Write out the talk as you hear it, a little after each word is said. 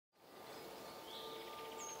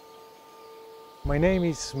My name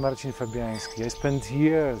is Marcin Fabjański. I spent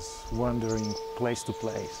years wandering place to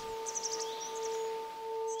place.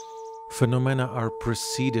 Phenomena are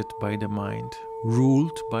preceded by the mind,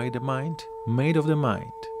 ruled by the mind, made of the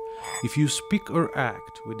mind. If you speak or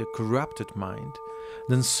act with a corrupted mind,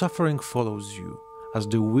 then suffering follows you, as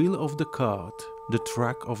the wheel of the cart, the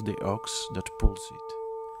track of the ox that pulls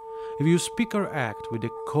it. If you speak or act with a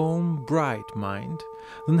calm, bright mind,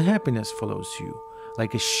 then happiness follows you,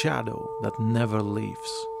 like a shadow that never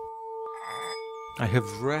leaves. I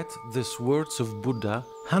have read these words of Buddha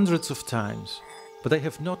hundreds of times, but I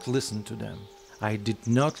have not listened to them. I did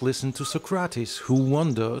not listen to Socrates, who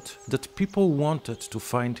wondered that people wanted to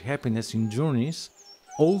find happiness in journeys,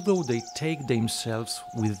 although they take themselves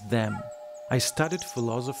with them. I studied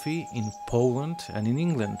philosophy in Poland and in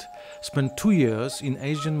England, spent 2 years in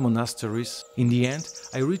Asian monasteries. In the end,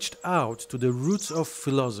 I reached out to the roots of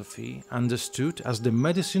philosophy, understood as the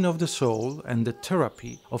medicine of the soul and the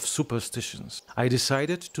therapy of superstitions. I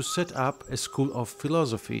decided to set up a school of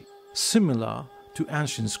philosophy, similar to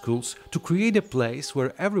ancient schools, to create a place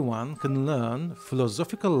where everyone can learn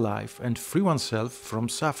philosophical life and free oneself from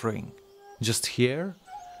suffering. Just here,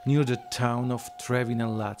 near the town of Trevi in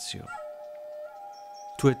Lazio.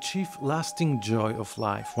 To achieve lasting joy of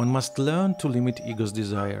life, one must learn to limit ego's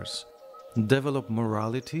desires, develop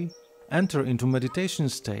morality, enter into meditation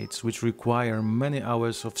states which require many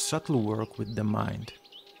hours of subtle work with the mind,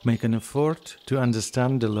 make an effort to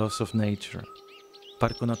understand the laws of nature.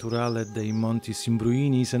 Parco Naturale dei Monti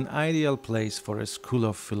Simbruini is an ideal place for a school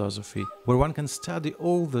of philosophy, where one can study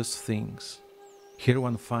all these things. Here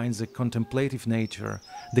one finds a contemplative nature,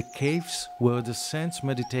 the caves where the saints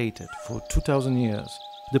meditated for 2000 years,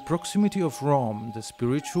 the proximity of Rome, the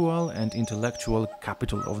spiritual and intellectual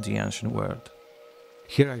capital of the ancient world.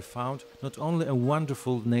 Here I found not only a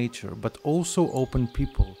wonderful nature, but also open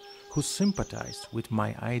people who sympathized with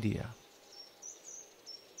my idea.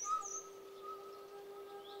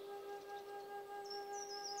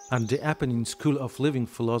 At the Apennine School of Living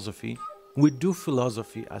Philosophy, we do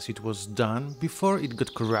philosophy as it was done before it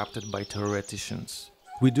got corrupted by theoreticians.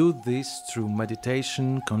 We do this through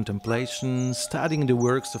meditation, contemplation, studying the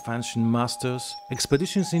works of ancient masters,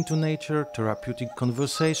 expeditions into nature, therapeutic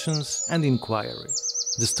conversations, and inquiry.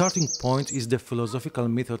 The starting point is the philosophical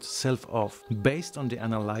method self-of, based on the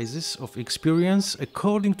analysis of experience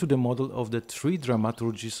according to the model of the 3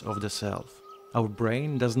 dramaturgies of the self. Our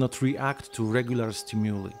brain does not react to regular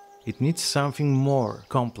stimuli. It needs something more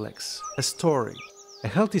complex, a story. A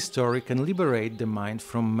healthy story can liberate the mind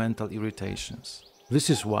from mental irritations. This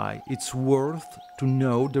is why it's worth to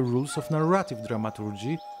know the rules of narrative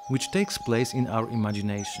dramaturgy, which takes place in our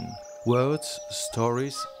imagination. Words,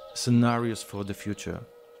 stories, scenarios for the future.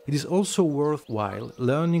 It is also worthwhile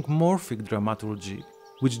learning morphic dramaturgy,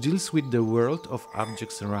 which deals with the world of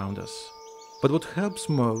objects around us. But what helps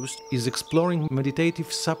most is exploring meditative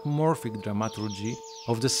submorphic dramaturgy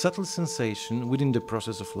of the subtle sensation within the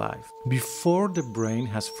process of life, before the brain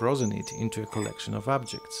has frozen it into a collection of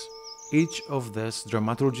objects. Each of these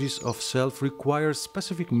dramaturgies of self requires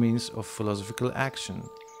specific means of philosophical action.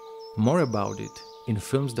 More about it in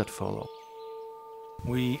films that follow.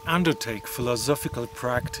 We undertake philosophical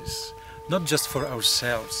practice, not just for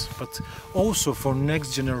ourselves, but also for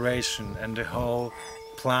next generation and the whole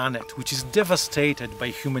planet, which is devastated by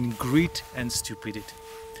human greed and stupidity.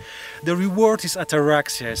 The reward is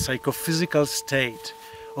ataraxia, a psychophysical state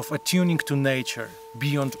of attuning to nature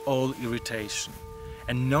beyond all irritation,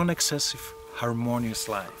 a non-excessive, harmonious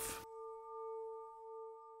life.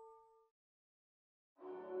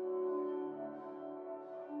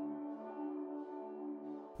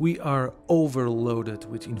 We are overloaded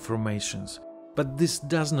with informations, but this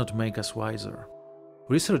does not make us wiser.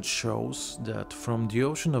 Research shows that from the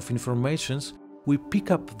ocean of informations, we pick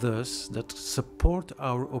up those that support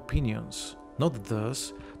our opinions, not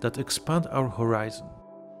those that expand our horizon.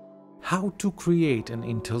 How to create an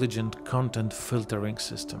intelligent content filtering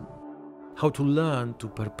system. How to learn to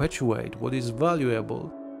perpetuate what is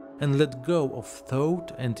valuable and let go of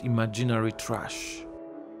thought and imaginary trash.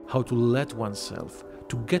 How to let oneself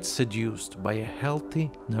to get seduced by a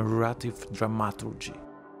healthy narrative dramaturgy.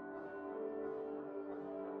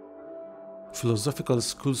 Philosophical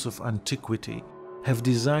schools of antiquity have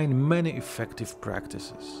designed many effective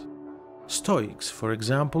practices. Stoics, for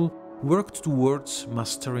example, worked towards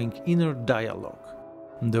mastering inner dialogue,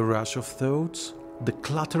 the rush of thoughts, the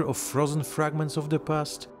clutter of frozen fragments of the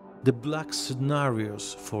past, the black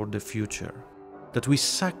scenarios for the future, that we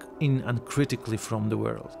suck in uncritically from the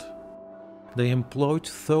world. They employed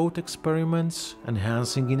thought experiments,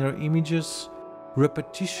 enhancing inner images,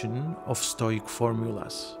 repetition of Stoic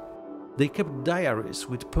formulas. They kept diaries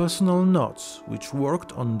with personal notes which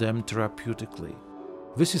worked on them therapeutically.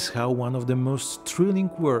 This is how one of the most thrilling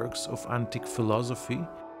works of antique philosophy,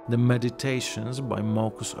 the Meditations by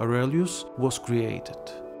Marcus Aurelius, was created.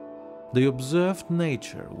 They observed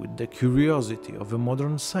nature with the curiosity of a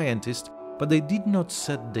modern scientist, but they did not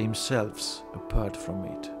set themselves apart from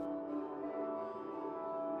it.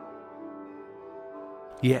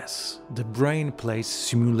 Yes, the brain plays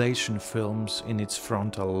simulation films in its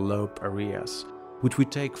frontal lobe areas, which we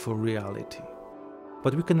take for reality.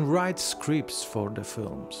 But we can write scripts for the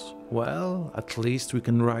films. Well, at least we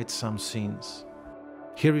can write some scenes.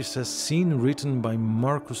 Here is a scene written by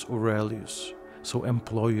Marcus Aurelius, so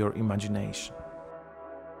employ your imagination.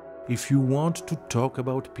 If you want to talk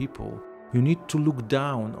about people, you need to look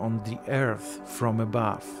down on the earth from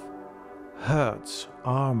above. Herds,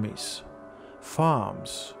 armies,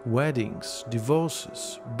 farms, weddings,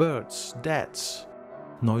 divorces, births, deaths,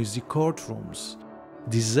 noisy courtrooms,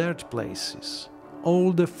 desert places,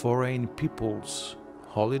 all the foreign peoples,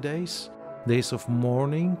 holidays, days of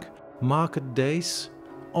mourning, market days,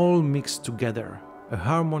 all mixed together, a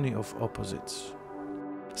harmony of opposites.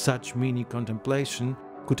 Such mini contemplation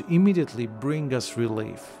could immediately bring us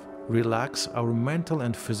relief, relax our mental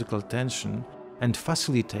and physical tension, and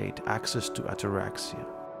facilitate access to ataraxia.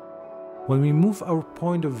 When we move our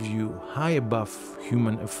point of view high above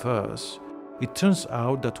human affairs, it turns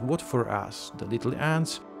out that what for us, the little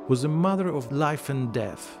ants, was a matter of life and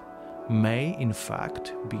death, may in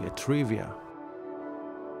fact be a trivia.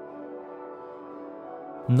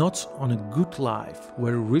 Notes on a Good Life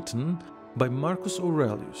were written by Marcus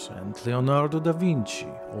Aurelius and Leonardo da Vinci,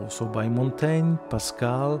 also by Montaigne,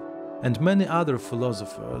 Pascal, and many other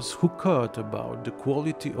philosophers who cared about the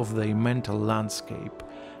quality of their mental landscape,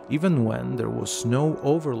 even when there was no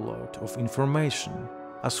overload of information,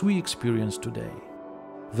 as we experience today.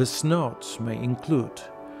 These notes may include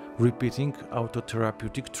repeating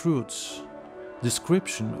autotherapeutic truths,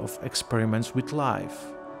 description of experiments with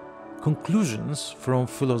life, conclusions from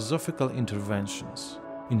philosophical interventions,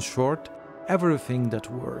 in short, everything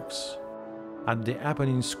that works. At the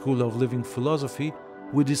Apennine School of Living Philosophy,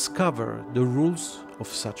 we discover the rules of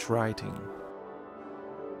such writing.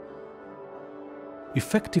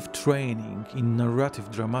 Effective training in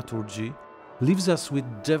narrative dramaturgy leaves us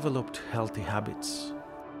with developed healthy habits.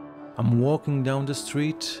 I'm walking down the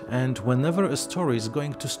street, and whenever a story is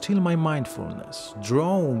going to steal my mindfulness,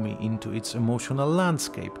 draw me into its emotional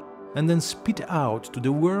landscape, and then spit out to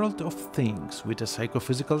the world of things with a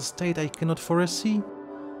psychophysical state I cannot foresee,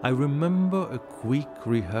 I remember a quick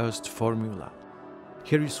rehearsed formula.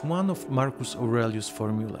 Here is one of Marcus Aurelius'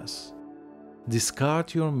 formulas.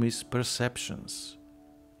 Discard your misperceptions.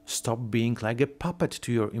 Stop being like a puppet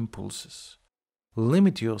to your impulses.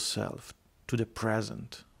 Limit yourself to the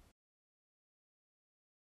present.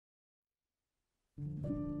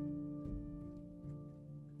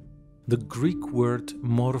 The Greek word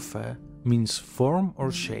morphe means form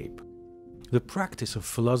or shape. The practice of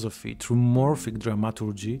philosophy through morphic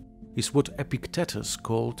dramaturgy is what Epictetus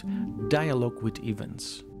called dialogue with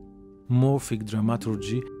events. Morphic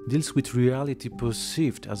dramaturgy deals with reality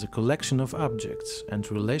perceived as a collection of objects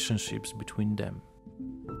and relationships between them.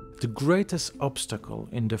 The greatest obstacle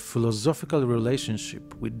in the philosophical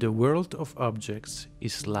relationship with the world of objects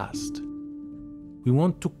is lust. We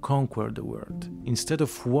want to conquer the world, instead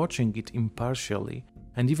of watching it impartially,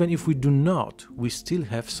 and even if we do not, we still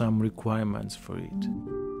have some requirements for it.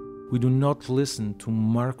 We do not listen to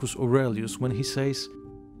Marcus Aurelius when he says,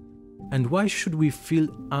 "And why should we feel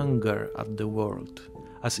anger at the world,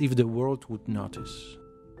 as if the world would notice?"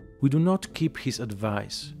 We do not keep his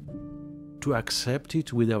advice, to accept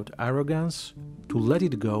it without arrogance, to let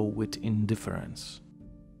it go with indifference.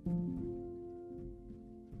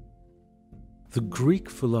 The Greek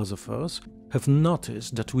philosophers have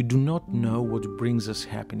noticed that we do not know what brings us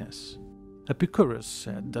happiness. Epicurus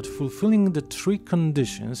said that fulfilling the three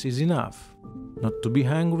conditions is enough: not to be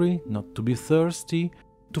hungry, not to be thirsty,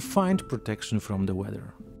 to find protection from the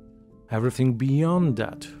weather. Everything beyond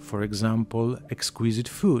that, for example, exquisite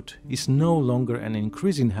food, is no longer an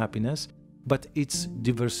increase in happiness, but its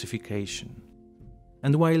diversification.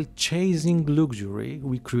 And while chasing luxury,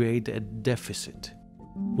 we create a deficit.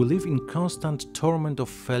 We live in constant torment of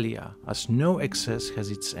failure, as no excess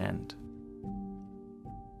has its end.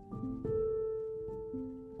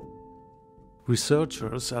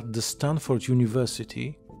 Researchers at the Stanford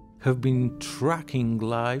University have been tracking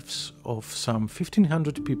lives of some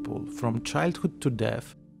 1,500 people from childhood to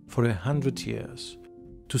death for 100 years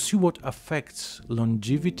to see what affects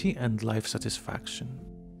longevity and life satisfaction.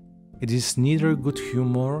 It is neither good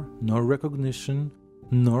humor, nor recognition,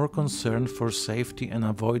 nor concern for safety and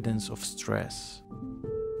avoidance of stress.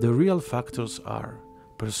 The real factors are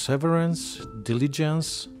perseverance,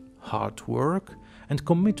 diligence, hard work, and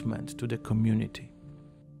commitment to the community.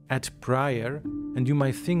 Add prayer, and you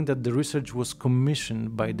might think that the research was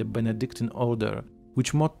commissioned by the Benedictine order,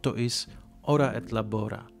 which motto is Ora et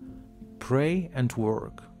Labora, pray and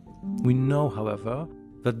work. We know, however,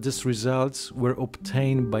 that these results were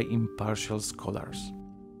obtained by impartial scholars.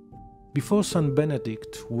 Before Saint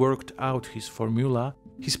Benedict worked out his formula,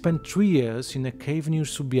 he spent 3 years in a cave near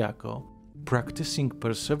Subiaco, practicing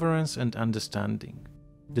perseverance and understanding.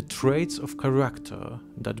 The traits of character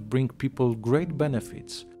that bring people great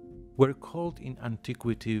benefits were called in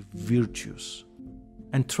antiquity virtues,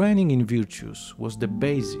 and training in virtues was the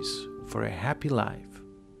basis for a happy life.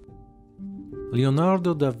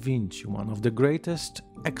 Leonardo da Vinci, one of the greatest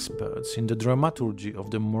experts in the dramaturgy of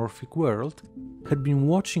the morphic world, had been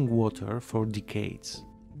watching water for decades.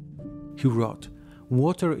 He wrote,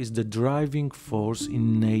 "Water is the driving force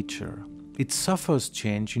in nature. It suffers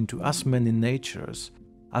change into as many natures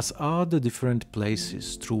as are the different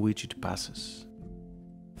places through which it passes."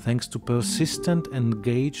 Thanks to persistent and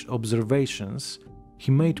engaged observations,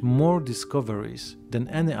 he made more discoveries than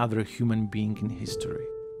any other human being in history.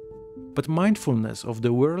 But mindfulness of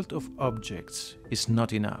the world of objects is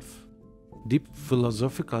not enough. Deep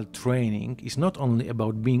philosophical training is not only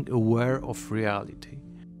about being aware of reality,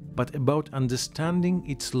 but about understanding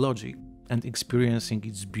its logic and experiencing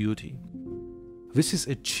its beauty. This is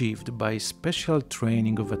achieved by special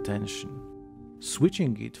training of attention,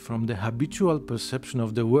 switching it from the habitual perception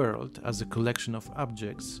of the world as a collection of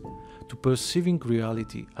objects to perceiving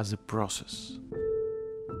reality as a process.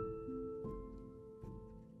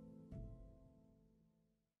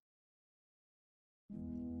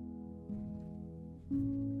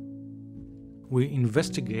 We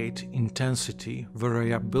investigate intensity,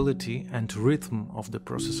 variability, and rhythm of the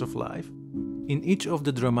process of life in each of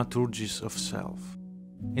the dramaturgies of self.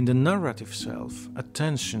 In the narrative self,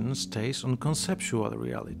 attention stays on conceptual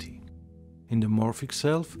reality. In the morphic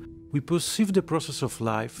self, we perceive the process of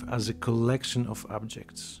life as a collection of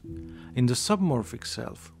objects. In the submorphic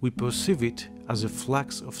self, we perceive it as a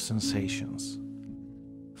flux of sensations.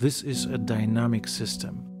 This is a dynamic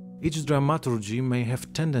system. Each dramaturgy may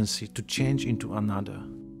have tendency to change into another.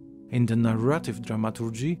 In the narrative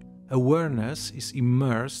dramaturgy, awareness is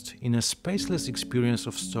immersed in a spaceless experience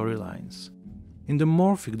of storylines. In the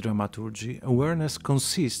morphic dramaturgy, awareness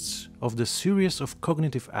consists of the series of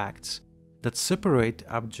cognitive acts that separate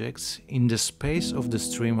objects in the space of the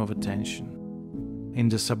stream of attention. In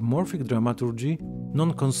the submorphic dramaturgy,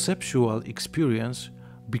 non-conceptual experience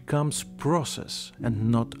becomes process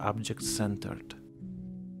and not object-centered.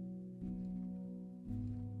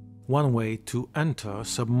 One way to enter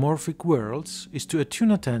submorphic worlds is to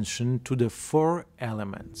attune attention to the 4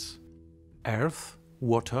 elements: earth,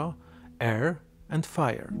 water, air, and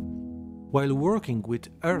fire. While working with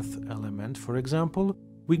earth element, for example,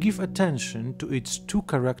 we give attention to its 2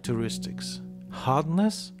 characteristics,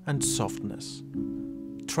 hardness and softness.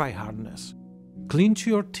 Try hardness. Clench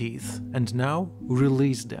your teeth and now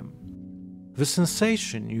release them. The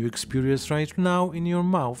sensation you experience right now in your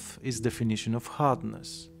mouth is definition of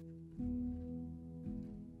hardness.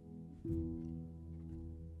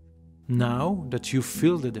 Now that you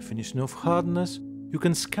feel the definition of hardness, you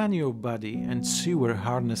can scan your body and see where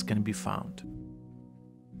hardness can be found.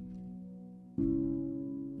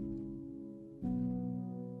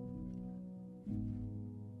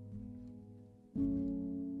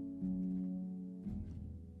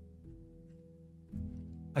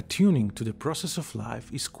 Attuning to the process of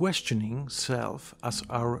life is questioning self as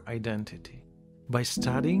our identity. By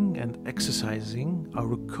studying and exercising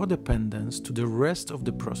our codependence to the rest of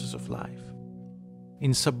the process of life.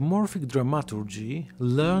 In submorphic dramaturgy,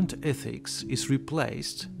 learned ethics is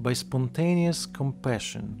replaced by spontaneous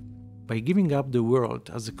compassion, by giving up the world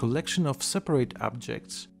as a collection of separate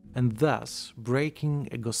objects and thus breaking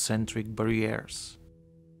egocentric barriers.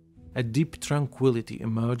 A deep tranquility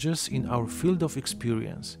emerges in our field of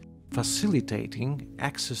experience, facilitating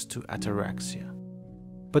access to ataraxia.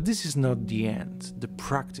 But this is not the end. The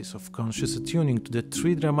practice of conscious attuning to the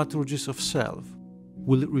 3 dramaturgies of self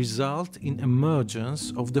will result in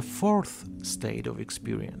emergence of the 4th state of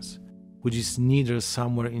experience, which is neither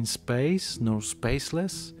somewhere in space nor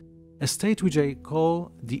spaceless, a state which I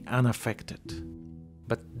call the unaffected.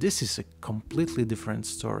 But this is a completely different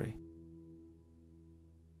story.